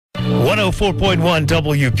104.1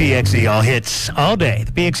 WPXZ, all hits all day.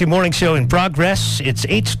 The PXZ Morning Show in progress. It's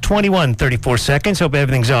 8:21, 34 seconds. Hope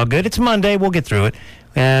everything's all good. It's Monday. We'll get through it.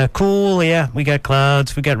 Cool, yeah. We got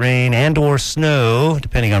clouds, we got rain and or snow,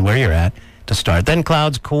 depending on where you're at to start. Then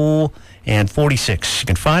clouds, cool, and 46. You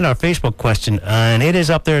can find our Facebook question, and it is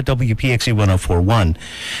up there at WPXZ 1041.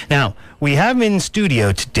 Now, we have in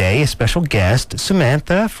studio today a special guest,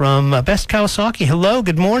 Samantha from Best Kawasaki. Hello,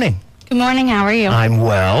 good morning. Good morning, how are you? I'm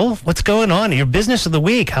well. What's going on? Your business of the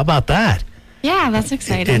week, how about that? Yeah, that's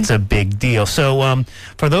exciting. It's a big deal. So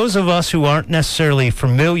for those of us who aren't necessarily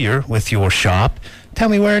familiar with your shop, tell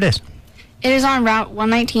me where it is. It is on Route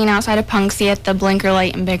 119 outside of Punxsutawney at the Blinker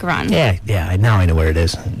Light and Big Run. Yeah, now I know where it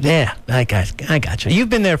is. Yeah, I got you. You've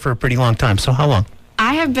been there for a pretty long time, so how long?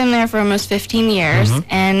 I have been there for almost 15 years,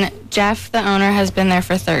 and Jeff, the owner, has been there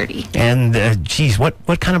for 30. And, geez,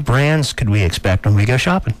 what kind of brands could we expect when we go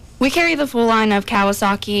shopping? We carry the full line of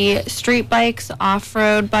Kawasaki street bikes,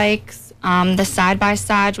 off-road bikes, the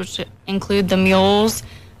side-by-sides, which include the mules.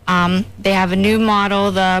 They have a new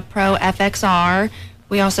model, the Pro FXR.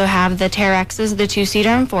 We also have the Terexes, the 2-seater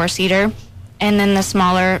and 4-seater, and then the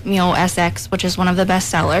smaller Mule SX, which is one of the best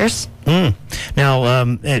sellers. Now,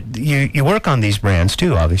 you work on these brands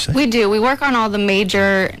too, obviously. We do. We work on all the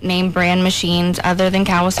major name brand machines other than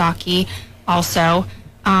Kawasaki also.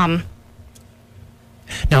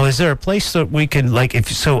 Now, is there a place that we can,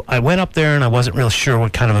 so I went up there and I wasn't real sure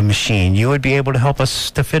what kind of a machine, you would be able to help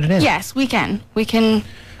us to fit it in? Yes, we can. We can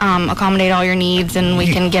accommodate all your needs, and we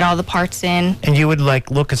can get all the parts in. And you would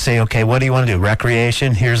look and say, okay, what do you want to do?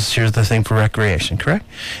 Recreation? Here's the thing for recreation, correct?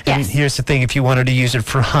 Yes. And here's the thing, if you wanted to use it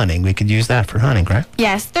for hunting, we could use that for hunting, correct?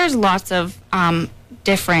 Yes, there's lots of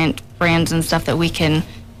different brands and stuff that we can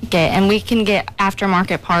get, and we can get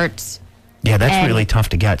aftermarket parts. Yeah, that's really tough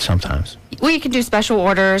to get sometimes. We can do special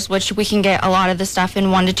orders, which we can get a lot of the stuff in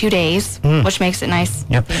 1 to 2 days, which makes it nice.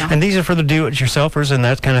 Yep. You know. And these are for the do-it-yourselfers and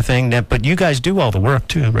that kind of thing. But you guys do all the work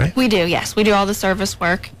too, right? We do, yes. We do all the service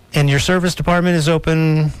work. And your service department is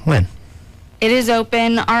open when? It is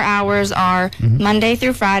open. Our hours are Monday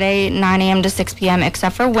through Friday, 9 a.m. to 6 p.m.,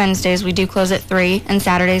 except for Wednesdays. We do close at 3, and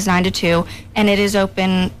Saturdays 9 to 2. And it is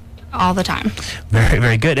open all the time. Very,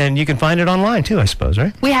 very good. And you can find it online too, I suppose,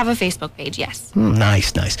 right? We have a Facebook page, yes.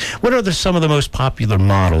 Nice. What are some of the most popular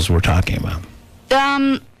models we're talking about?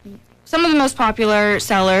 Some of the most popular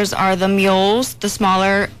sellers are the mules, the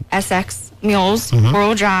smaller SX mules,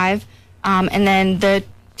 four-wheel drive, and then the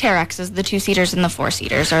Terexes, the 2-seaters and the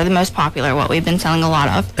 4-seaters are the most popular, what we've been selling a lot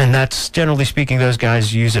of. And that's, generally speaking, those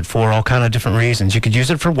guys use it for all kind of different reasons. You could use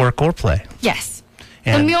it for work or play. Yes.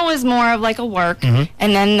 And the mule is more of like a work, and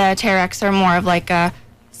then the Terex are more of like a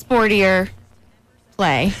sportier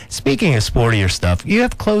play. Speaking of sportier stuff, you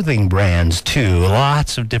have clothing brands too,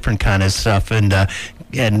 lots of different kind of stuff, and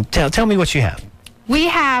tell me what you have. We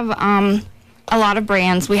have a lot of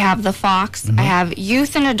brands. We have the Fox. I have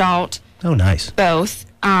youth and adult. Oh, nice. Both.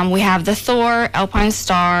 We have the Thor, Alpine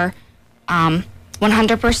Star,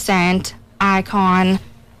 100%, Icon,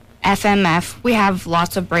 FMF. We have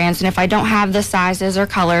lots of brands, and if I don't have the sizes or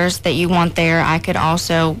colors that you want there, I could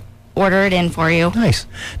also order it in for you. Nice.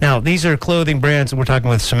 Now, these are clothing brands, and we're talking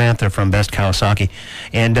with Samantha from Best Kawasaki.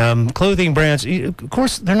 And clothing brands, of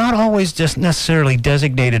course, they're not always just necessarily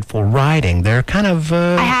designated for riding. They're kind of...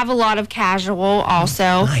 I have a lot of casual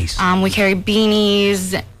also. Nice. We carry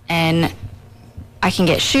beanies, and I can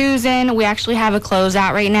get shoes in. We actually have a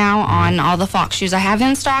closeout right now on all the Fox shoes I have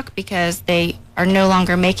in stock because they are no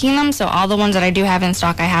longer making them. So all the ones that I do have in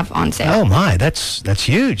stock, I have on sale. Oh my, that's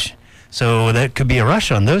huge. So that could be a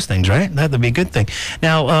rush on those things, right? That would be a good thing.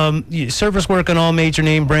 Now, service work on all major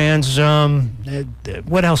name brands.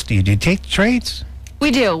 What else do you do? Take trades?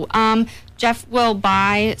 We do. Jeff will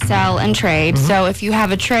buy, sell, and trade. So if you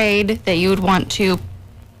have a trade that you would want to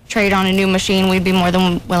trade on a new machine, we'd be more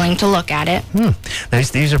than willing to look at it.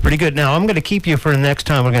 These are pretty good. Now, I'm going to keep you for the next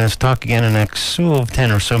time. We're going to talk again in the next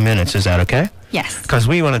 10 or so minutes. Is that okay? Yes. Because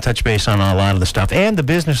we want to touch base on a lot of the stuff and the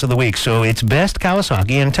business of the week. So it's Best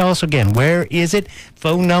Kawasaki. And tell us again, where is it?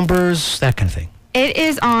 Phone numbers, that kind of thing. It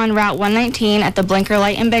is on Route 119 at the Blinker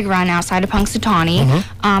Light and Big Run outside of Punxsutawney.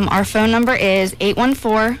 Our phone number is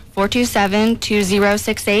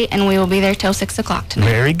 814-427-2068, and we will be there till 6 o'clock tonight.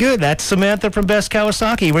 Very good. That's Samantha from Best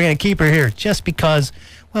Kawasaki. We're going to keep her here just because,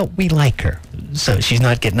 well, we like her. So she's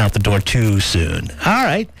not getting out the door too soon. All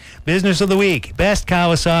right. Business of the week. Best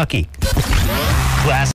Kawasaki. Class.